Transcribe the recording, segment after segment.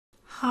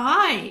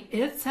Hi,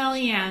 it's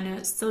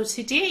Eliana. So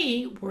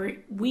today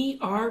we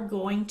are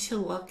going to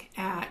look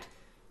at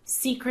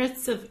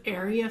Secrets of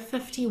Area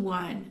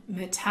 51,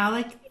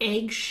 metallic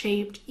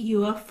egg-shaped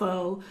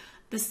UFO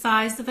the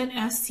size of an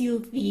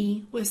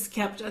SUV was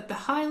kept at the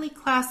highly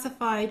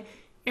classified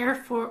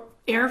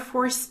Air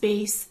Force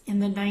Base in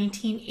the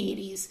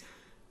 1980s.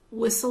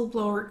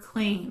 Whistleblower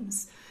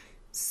claims.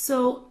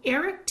 So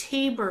Eric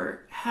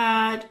Tabor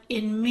had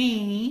in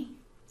May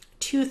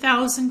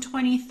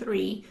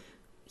 2023,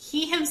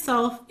 he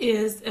himself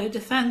is a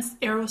defense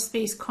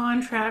aerospace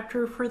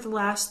contractor for the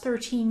last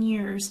 13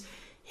 years.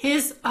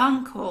 His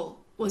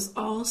uncle was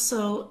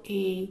also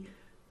a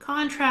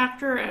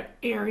contractor at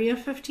Area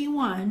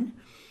 51.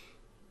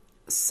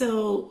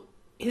 So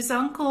his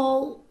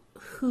uncle,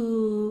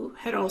 who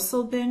had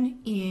also been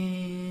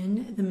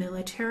in the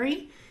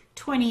military,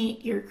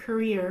 28-year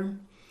career,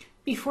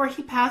 before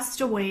he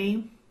passed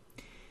away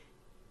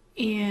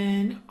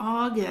in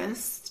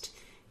August,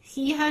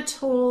 he had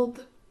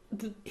told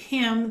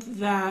him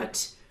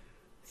that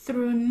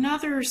through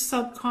another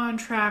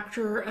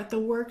subcontractor at the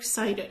work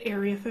site at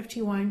Area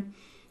 51,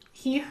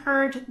 he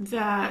heard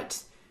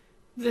that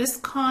this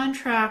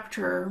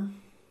contractor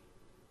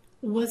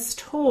was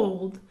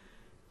told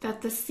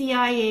that the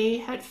CIA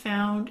had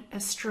found a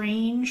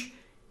strange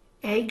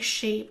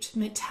egg-shaped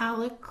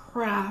metallic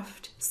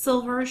craft,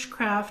 silverish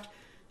craft,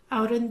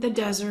 out in the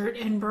desert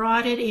and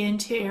brought it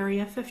into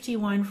Area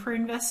 51 for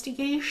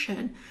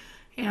investigation.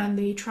 And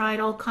they tried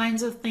all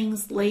kinds of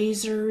things,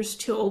 lasers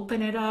to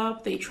open it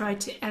up. They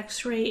tried to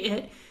x-ray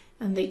it,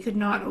 and they could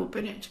not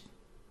open it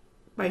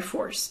by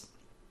force.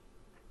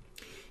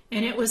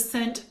 And it was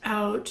sent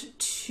out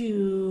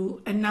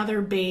to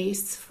another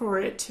base for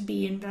it to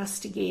be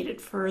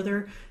investigated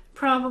further,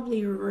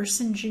 probably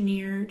reverse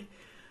engineered.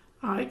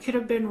 It could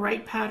have been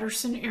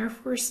Wright-Patterson Air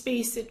Force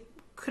Base. It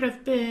could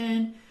have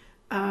been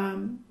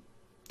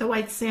the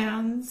White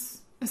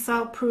Sands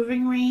Assault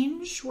Proving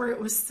Range where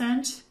it was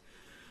sent.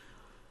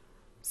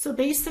 So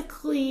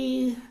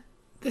basically,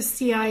 the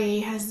CIA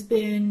has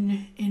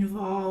been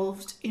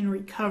involved in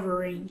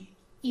recovering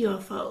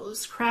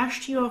UFOs,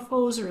 crashed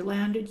UFOs or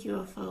landed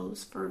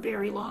UFOs for a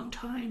very long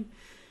time,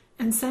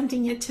 and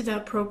sending it to the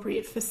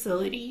appropriate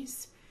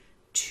facilities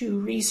to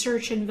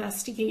research,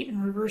 investigate,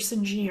 and reverse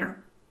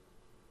engineer.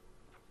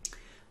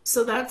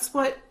 So that's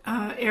what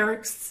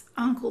Eric's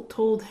uncle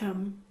told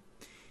him.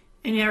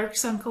 And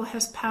Eric's uncle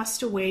has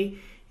passed away,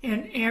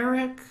 and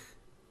Eric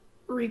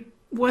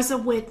was a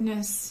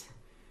witness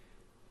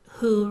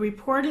who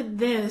reported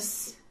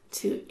this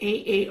to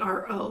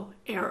AARO,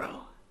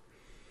 Arrow.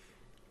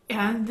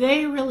 And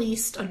they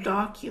released a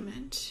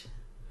document.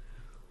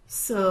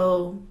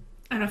 So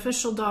an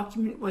official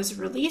document was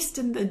released,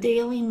 and the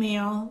Daily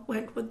Mail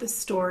went with the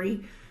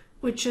story,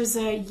 which is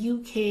a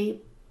UK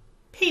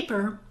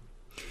paper.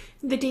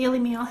 The Daily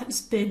Mail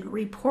has been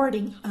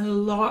reporting a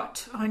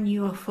lot on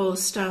UFO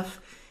stuff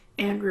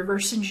and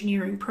reverse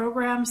engineering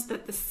programs,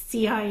 that the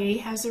CIA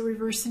has a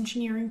reverse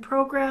engineering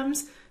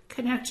programs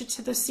connected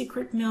to the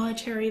secret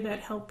military that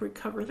help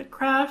recover the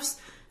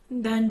crafts,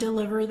 then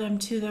deliver them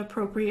to the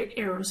appropriate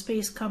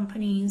aerospace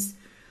companies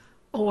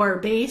or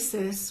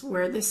bases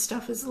where this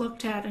stuff is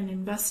looked at and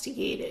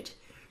investigated.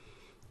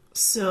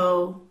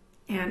 So,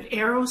 and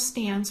ARROW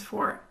stands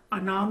for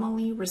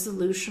Anomaly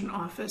Resolution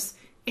Office,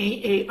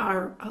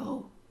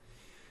 AARO.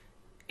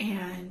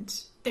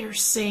 And they're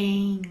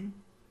saying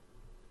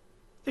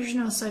there's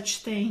no such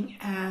thing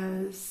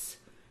as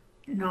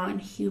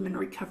non-human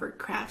recovered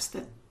crafts,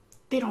 that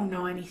they don't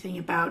know anything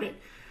about it.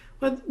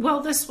 But, well,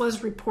 this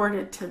was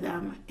reported to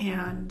them,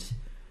 and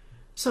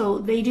so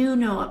they do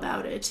know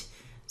about it.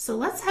 So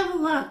let's have a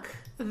look.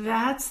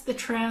 That's the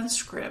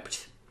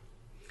transcript.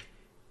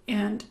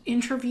 And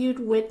interviewed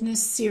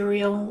witness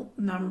serial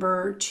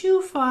number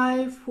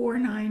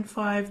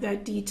 25495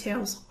 that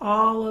details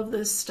all of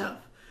this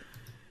stuff.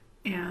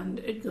 And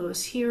it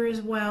goes here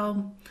as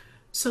well.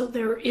 So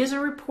there is a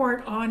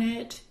report on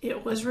it.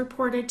 It was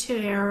reported to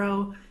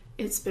Arrow.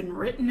 It's been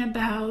written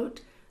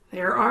about.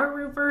 There are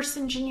reverse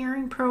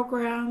engineering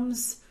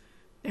programs.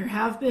 There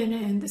have been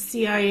in the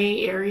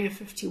CIA Area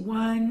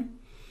 51.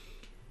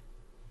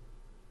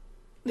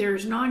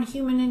 There's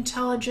non-human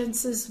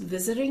intelligences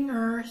visiting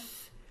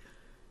Earth.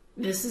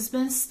 This has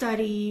been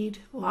studied.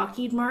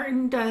 Lockheed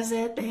Martin does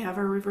it. They have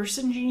a reverse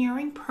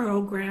engineering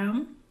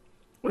program,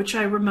 which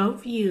I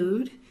remote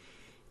viewed.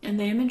 And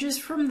the images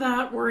from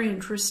that were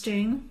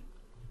interesting.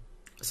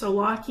 So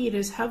Lockheed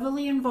is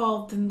heavily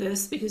involved in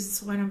this because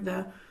it's one of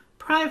the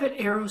private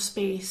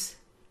aerospace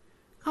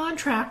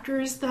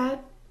contractors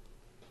that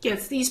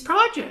gets these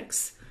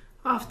projects,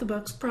 off the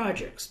books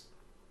projects,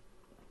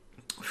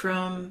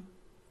 from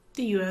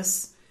the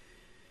US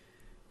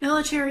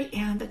military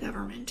and the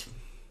government.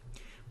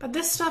 But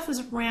this stuff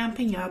is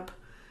ramping up.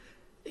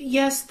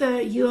 Yes, the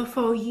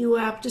UFO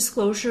UAP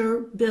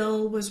disclosure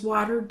bill was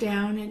watered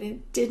down, and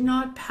it did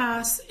not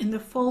pass in the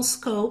full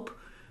scope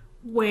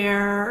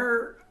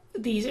where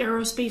these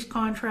aerospace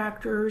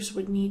contractors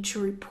would need to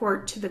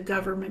report to the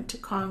government, to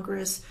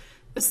Congress,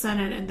 the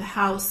Senate, and the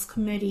House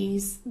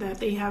committees that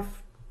they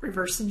have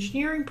reverse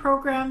engineering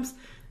programs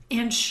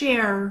and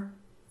share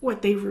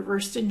what they've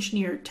reverse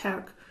engineered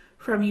tech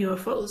from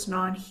UFOs,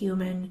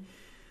 non-human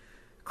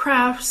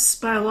crafts,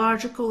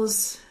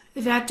 biologicals.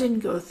 That didn't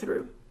go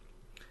through.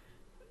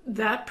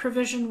 That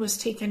provision was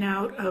taken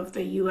out of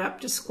the UAP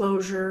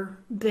disclosure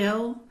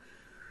bill.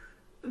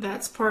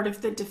 That's part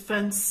of the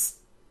defense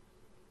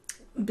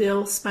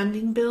bill,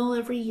 spending bill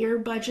every year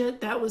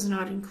budget. That was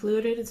not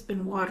included. It's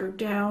been watered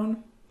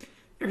down.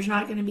 There's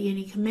not going to be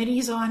any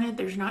committees on it.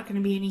 There's not going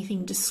to be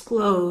anything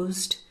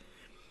disclosed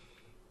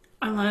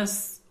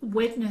unless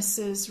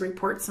witnesses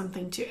report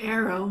something to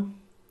AARO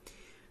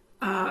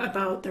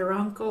about their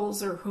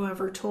uncles or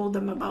whoever told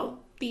them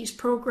about these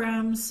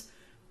programs,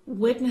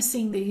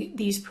 witnessing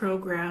these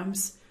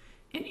programs.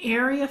 And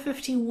Area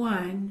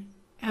 51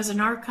 has an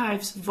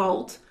archives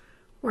vault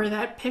where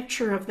that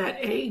picture of that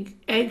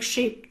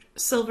egg-shaped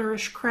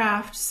silverish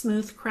craft,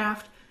 smooth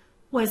craft,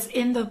 was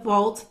in the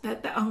vault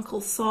that the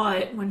uncle saw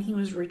it when he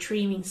was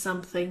retrieving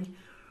something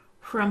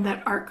from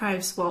that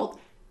archives vault.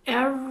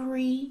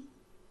 Every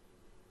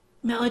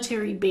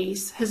military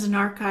base has an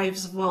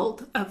archives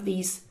vault of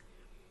these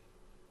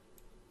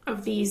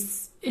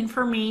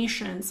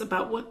informations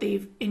about what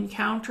they've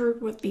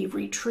encountered, what they've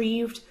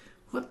retrieved,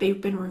 what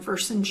they've been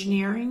reverse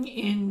engineering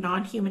in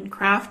non-human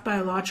craft,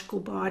 biological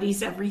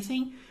bodies,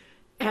 everything.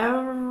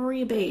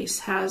 Every base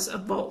has a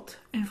vault,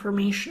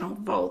 informational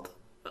vault,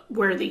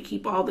 where they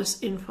keep all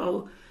this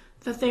info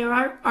that they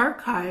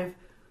archive.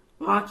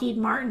 Lockheed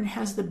Martin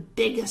has the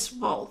biggest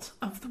vault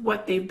of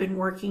what they've been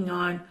working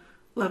on: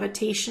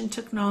 levitation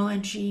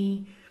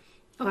technology,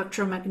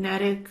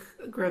 electromagnetic,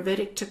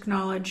 gravitic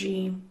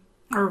technology,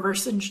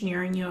 reverse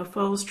engineering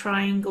UFOs,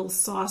 triangles,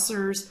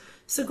 saucers,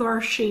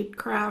 cigar-shaped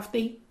craft.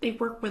 They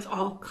work with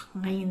all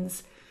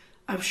kinds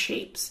of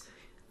shapes.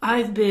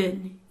 I've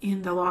been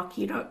in the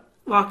Lockheed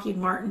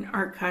Martin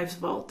archives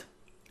vault.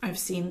 I've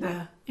seen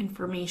the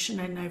information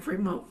and I've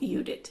remote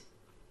viewed it.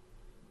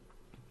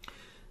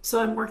 So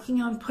I'm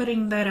working on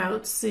putting that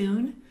out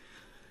soon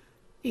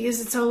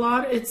because it's a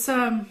lot. It's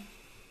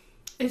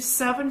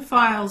 7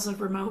 files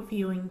of remote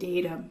viewing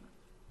data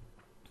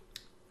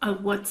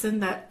of what's in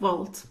that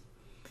vault.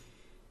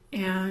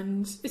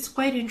 And it's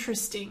quite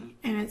interesting,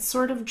 and it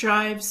sort of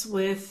jives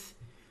with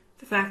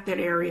the fact that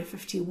Area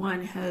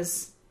 51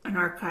 has an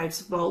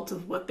archives vault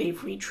of what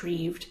they've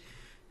retrieved,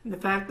 and the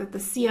fact that the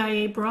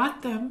CIA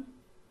brought them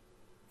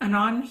a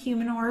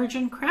non-human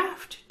origin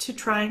craft to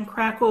try and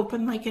crack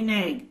open like an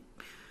egg,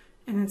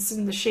 and it's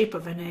in the shape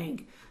of an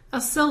egg, a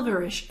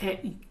silverish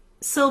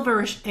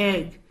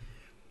egg.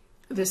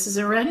 This is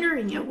a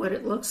rendering of what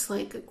it looks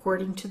like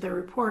according to the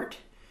report.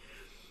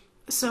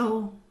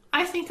 So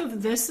I think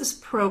of this as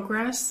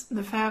progress.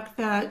 The fact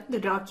that the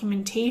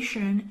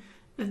documentation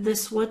that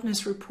this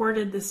witness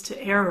reported this to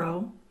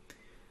AARO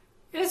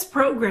is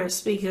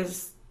progress,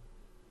 because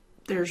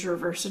there's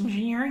reverse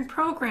engineering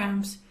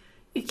programs.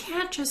 You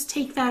can't just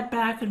take that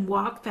back and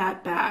walk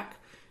that back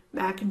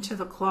into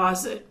the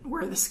closet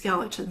where the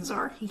skeletons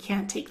are. You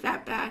can't take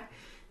that back.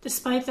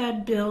 Despite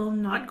that bill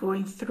not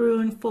going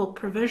through in full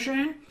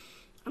provision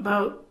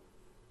about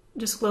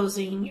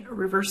disclosing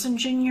reverse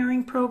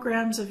engineering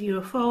programs of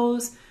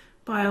UFOs,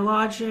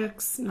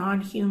 biologics,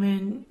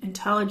 non-human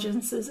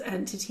intelligences,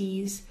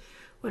 entities,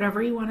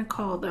 whatever you want to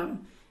call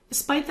them.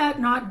 Despite that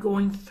not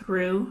going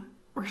through,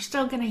 we're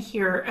still going to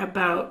hear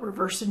about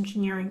reverse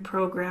engineering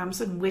programs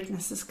and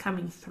witnesses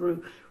coming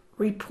through,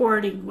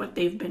 reporting what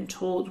they've been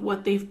told,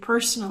 what they've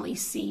personally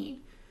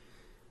seen.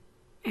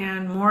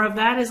 And more of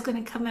that is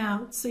going to come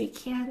out, so you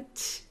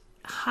can't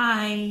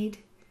hide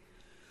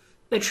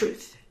the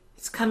truth.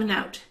 It's coming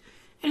out.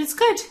 And it's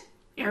good.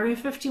 Area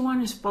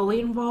 51 is fully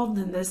involved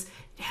in this.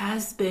 It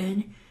has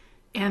been.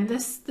 And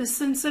this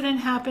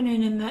incident happened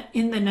in the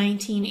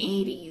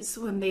 1980s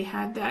when they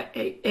had that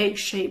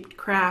egg-shaped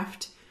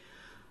craft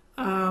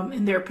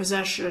in their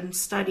possession,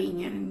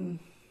 studying it and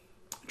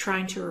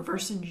trying to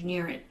reverse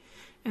engineer it.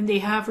 And they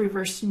have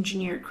reverse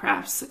engineered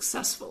crafts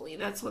successfully.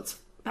 That's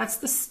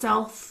the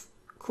stealth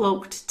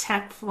cloaked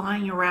tech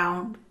flying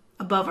around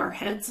above our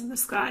heads in the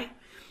sky.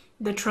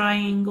 The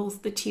triangles,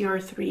 the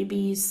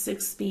TR-3Bs,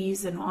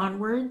 6Bs, and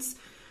onwards.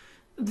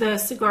 The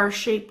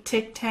cigar-shaped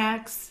Tic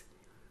Tacs,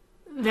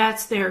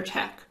 that's their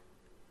tech.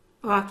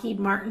 Lockheed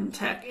Martin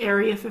tech,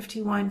 Area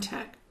 51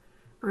 tech.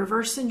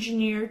 Reverse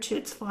engineered to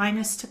its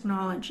finest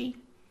technology.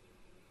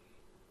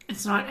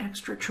 It's not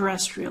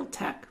extraterrestrial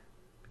tech.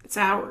 It's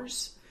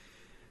ours.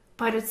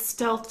 But it's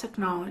stealth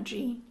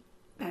technology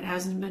that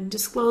hasn't been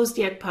disclosed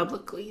yet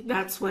publicly.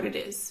 That's what it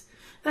is.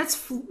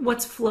 That's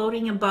what's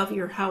floating above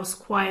your house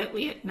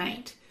quietly at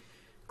night,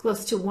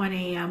 close to 1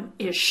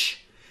 a.m.-ish.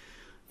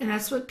 And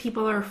that's what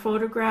people are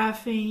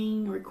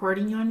photographing,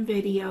 recording on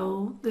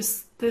video.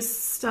 This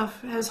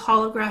stuff has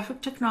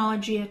holographic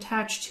technology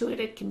attached to it.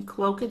 It can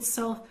cloak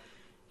itself.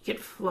 It can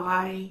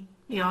fly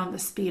beyond the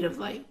speed of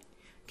light.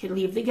 It can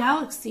leave the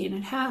galaxy, and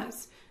it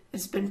has.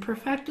 It's been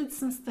perfected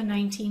since the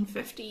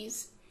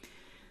 1950s.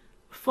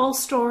 Full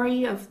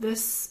story of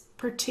this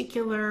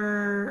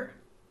particular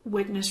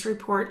witness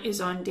report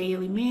is on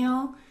Daily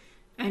Mail.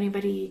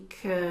 Anybody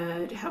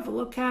could have a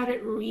look at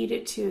it, read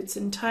it to its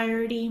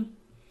entirety.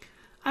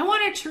 I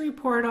wanted to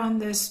report on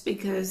this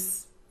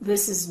because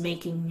this is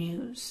making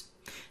news.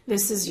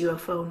 This is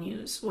UFO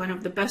news, one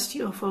of the best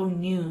UFO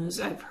news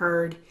I've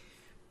heard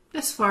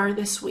this far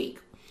this week.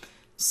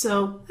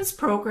 So it's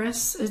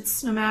progress.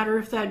 It's no matter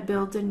if that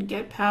bill didn't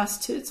get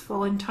passed to its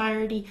full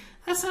entirety.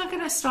 That's not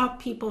going to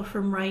stop people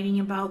from writing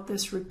about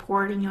this,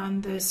 reporting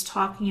on this,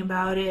 talking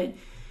about it.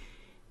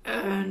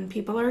 And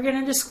people are going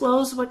to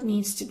disclose what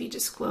needs to be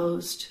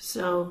disclosed.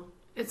 So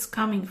it's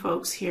coming,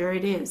 folks. Here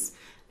it is.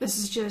 This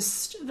is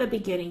just the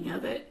beginning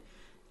of it.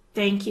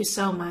 Thank you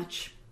so much.